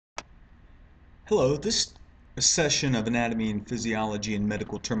Hello, this session of Anatomy and Physiology and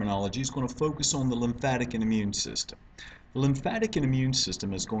Medical Terminology is going to focus on the lymphatic and immune system. The lymphatic and immune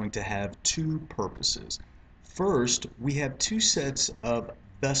system is going to have two purposes. First, we have two sets of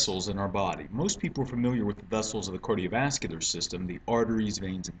vessels in our body. Most people are familiar with the vessels of the cardiovascular system, the arteries,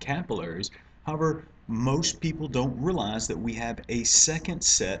 veins, and capillaries. However, most people don't realize that we have a second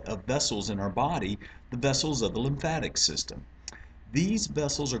set of vessels in our body, the vessels of the lymphatic system. These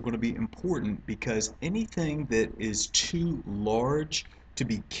vessels are going to be important because anything that is too large to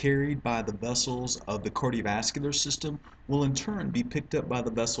be carried by the vessels of the cardiovascular system will in turn be picked up by the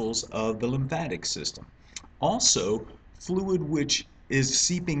vessels of the lymphatic system. Also, fluid which is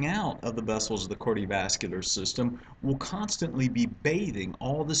seeping out of the vessels of the cardiovascular system will constantly be bathing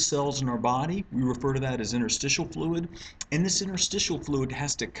all the cells in our body. We refer to that as interstitial fluid, and this interstitial fluid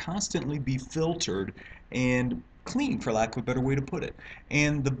has to constantly be filtered and clean, for lack of a better way to put it.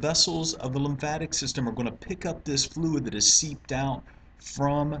 And the vessels of the lymphatic system are going to pick up this fluid that is seeped out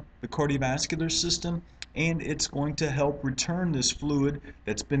from the cardiovascular system, and it's going to help return this fluid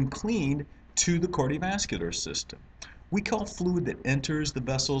that's been cleaned to the cardiovascular system. We call fluid that enters the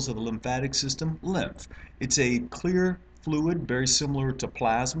vessels of the lymphatic system lymph. It's a clear fluid very similar to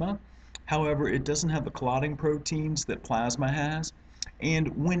plasma. However, it doesn't have the clotting proteins that plasma has.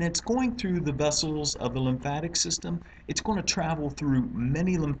 And when it's going through the vessels of the lymphatic system, it's going to travel through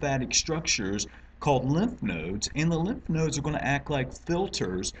many lymphatic structures called lymph nodes, and the lymph nodes are going to act like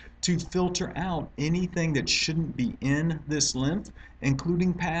filters to filter out anything that shouldn't be in this lymph,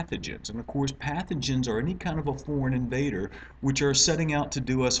 including pathogens. And of course, pathogens are any kind of a foreign invader which are setting out to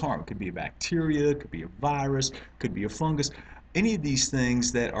do us harm. It could be a bacteria, it could be a virus, it could be a fungus. Any of these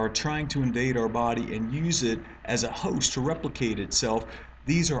things that are trying to invade our body and use it as a host to replicate itself,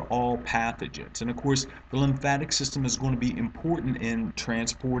 these are all pathogens. And of course, the lymphatic system is going to be important in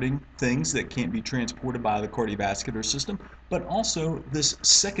transporting things that can't be transported by the cardiovascular system, but also this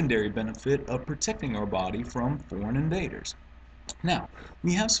secondary benefit of protecting our body from foreign invaders. Now,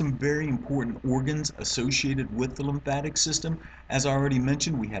 we have some very important organs associated with the lymphatic system. As I already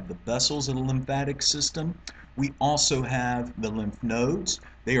mentioned, we have the vessels of the lymphatic system. We also have the lymph nodes.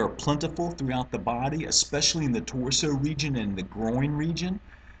 They are plentiful throughout the body, especially in the torso region and the groin region.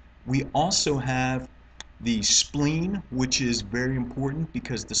 We also have the spleen, which is very important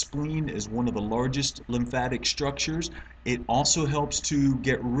because the spleen is one of the largest lymphatic structures. It also helps to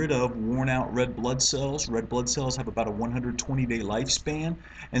get rid of worn out red blood cells. Red blood cells have about a 120-day lifespan,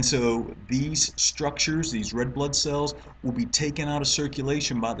 and so these structures, these red blood cells, will be taken out of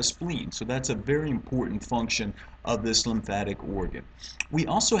circulation by the spleen. So that's a very important function of this lymphatic organ. We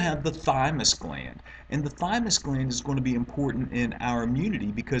also have the thymus gland, and the thymus gland is going to be important in our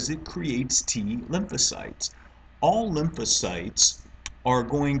immunity because it creates T lymphocytes. All lymphocytes are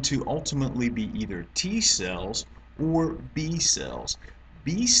going to ultimately be either T cells or B cells.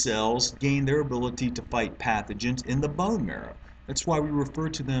 B cells gain their ability to fight pathogens in the bone marrow. That's why we refer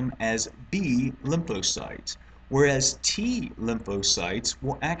to them as B lymphocytes, whereas T lymphocytes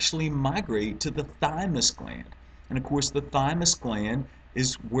will actually migrate to the thymus gland. And of course, the thymus gland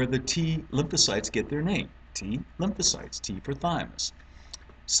is where the T lymphocytes get their name. T lymphocytes, T for thymus.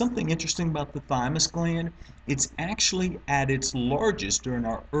 Something interesting about the thymus gland, it's actually at its largest during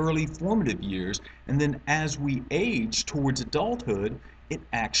our early formative years, and then as we age towards adulthood, it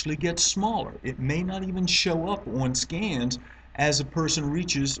actually gets smaller. It may not even show up on scans as a person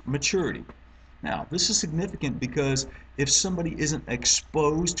reaches maturity. Now, this is significant because if somebody isn't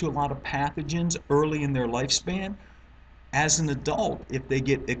exposed to a lot of pathogens early in their lifespan, as an adult, if they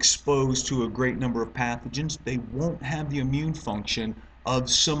get exposed to a great number of pathogens, they won't have the immune function of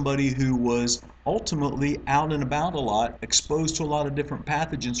somebody who was ultimately out and about a lot, exposed to a lot of different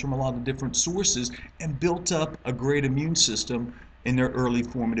pathogens from a lot of different sources, and built up a great immune system in their early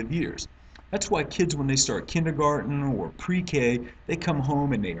formative years. That's why kids, when they start kindergarten or pre-K, they come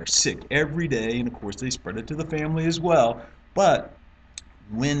home and they are sick every day, and of course they spread it to the family as well. But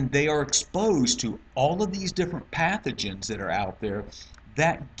when they are exposed to all of these different pathogens that are out there,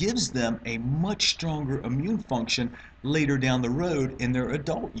 that gives them a much stronger immune function later down the road in their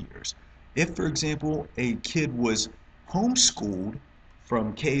adult years. If, for example, a kid was homeschooled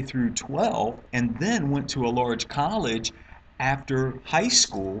from K through 12 and then went to a large college after high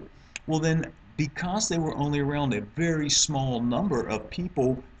school, well then, because they were only around a very small number of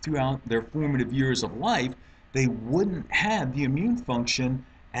people throughout their formative years of life, they wouldn't have the immune function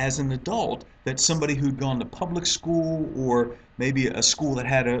as an adult that somebody who'd gone to public school or maybe a school that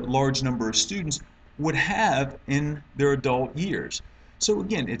had a large number of students would have in their adult years. So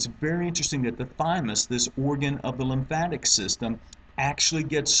again, it's very interesting that the thymus, this organ of the lymphatic system, actually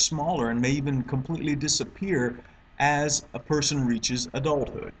gets smaller and may even completely disappear as a person reaches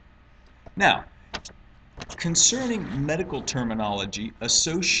adulthood. Now, concerning medical terminology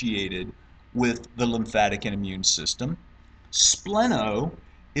associated with the lymphatic and immune system, spleno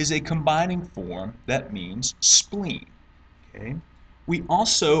is a combining form that means spleen. Okay? We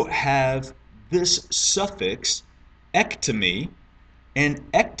also have this suffix ectomy, and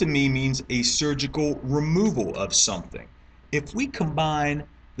ectomy means a surgical removal of something. If we combine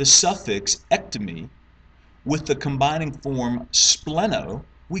the suffix ectomy with the combining form spleno,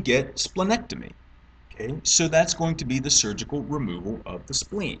 we get splenectomy. Okay? So that's going to be the surgical removal of the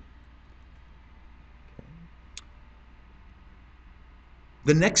spleen. Okay.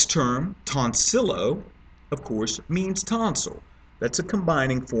 The next term, tonsillo, of course, means tonsil. That's a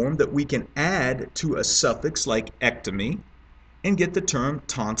combining form that we can add to a suffix like ectomy and get the term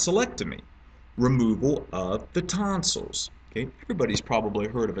tonsillectomy, removal of the tonsils. Okay? Everybody's probably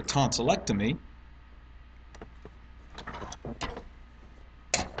heard of a tonsillectomy.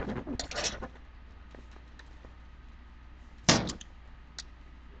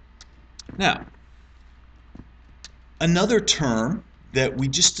 Now, another term that we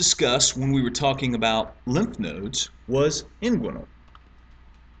just discussed when we were talking about lymph nodes was inguinal.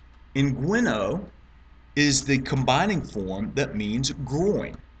 Inguino is the combining form that means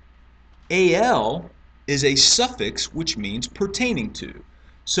groin. AL is a suffix which means pertaining to.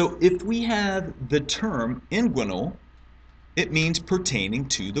 So if we have the term inguinal, it means pertaining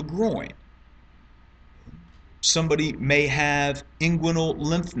to the groin. Somebody may have inguinal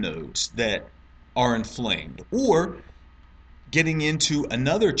lymph nodes that are inflamed, or getting into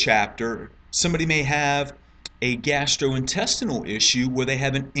another chapter, somebody may have a gastrointestinal issue where they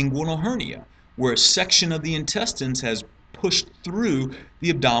have an inguinal hernia, where a section of the intestines has pushed through the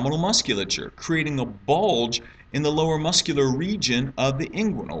abdominal musculature, creating a bulge in the lower muscular region of the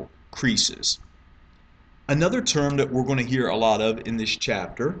inguinal creases. Another term that we're going to hear a lot of in this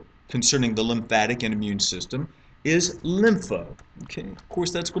chapter concerning the lymphatic and immune system is lympho. Okay, of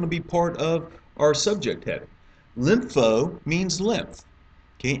course, that's going to be part of our subject heading. Lympho means lymph.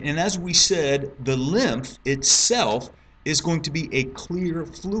 Okay, and as we said, the lymph itself is going to be a clear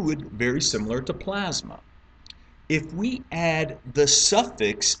fluid very similar to plasma. If we add the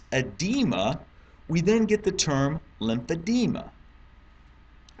suffix edema, we then get the term lymphedema.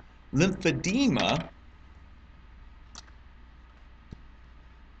 Lymphedema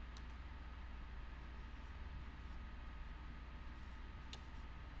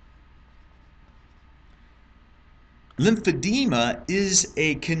Lymphedema is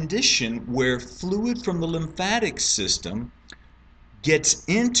a condition where fluid from the lymphatic system gets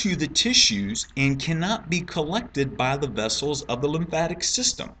into the tissues and cannot be collected by the vessels of the lymphatic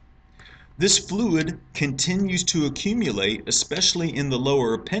system. This fluid continues to accumulate, especially in the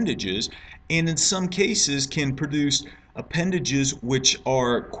lower appendages, and in some cases can produce appendages which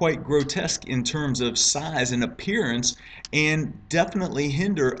are quite grotesque in terms of size and appearance, and definitely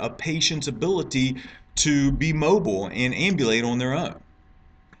hinder a patient's ability to be mobile and ambulate on their own.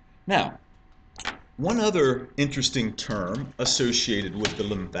 Now, one other interesting term associated with the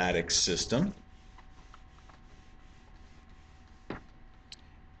lymphatic system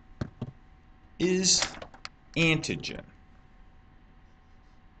is antigen.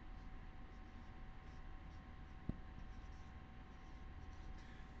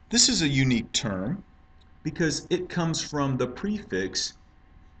 This is a unique term because it comes from the prefix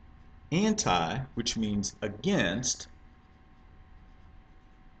anti, which means against,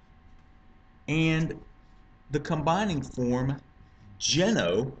 and the combining form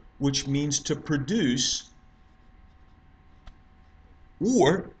geno, which means to produce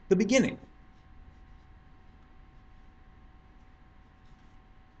or the beginning.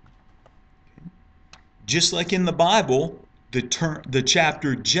 Just like in the Bible, the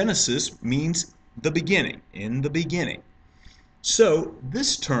chapter Genesis means the beginning, in the beginning. So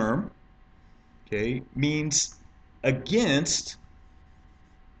this term, okay, means against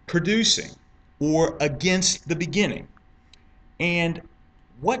producing or against the beginning. And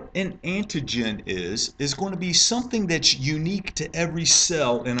what an antigen is going to be something that's unique to every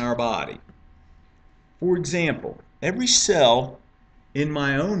cell in our body. For example, every cell in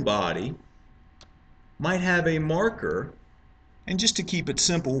my own body might have a marker, and just to keep it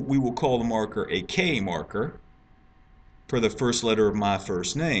simple, we will call the marker a K marker for the first letter of my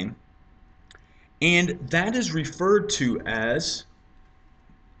first name, and that is referred to as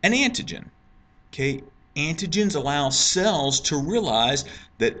an antigen. Okay, antigens allow cells to realize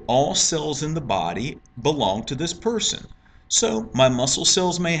that all cells in the body belong to this person. So my muscle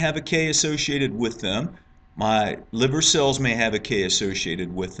cells may have a K associated with them, My liver cells may have a K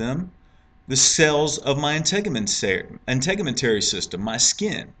associated with them. The cells of my integumentary system, my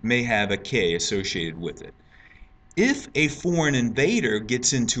skin, may have a K associated with it. If a foreign invader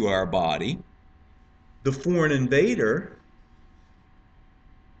gets into our body, the foreign invader,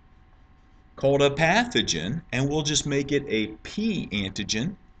 called a pathogen, and we'll just make it a P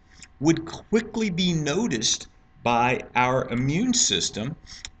antigen, would quickly be noticed by our immune system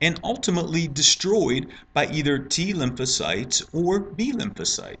and ultimately destroyed by either T lymphocytes or B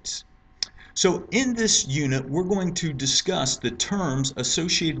lymphocytes. So in this unit, we're going to discuss the terms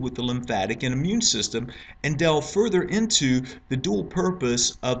associated with the lymphatic and immune system and delve further into the dual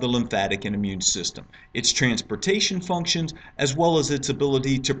purpose of the lymphatic and immune system, its transportation functions, as well as its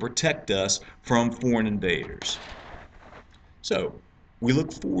ability to protect us from foreign invaders. So we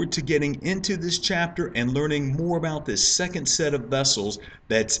look forward to getting into this chapter and learning more about this second set of vessels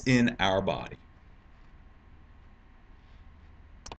that's in our body.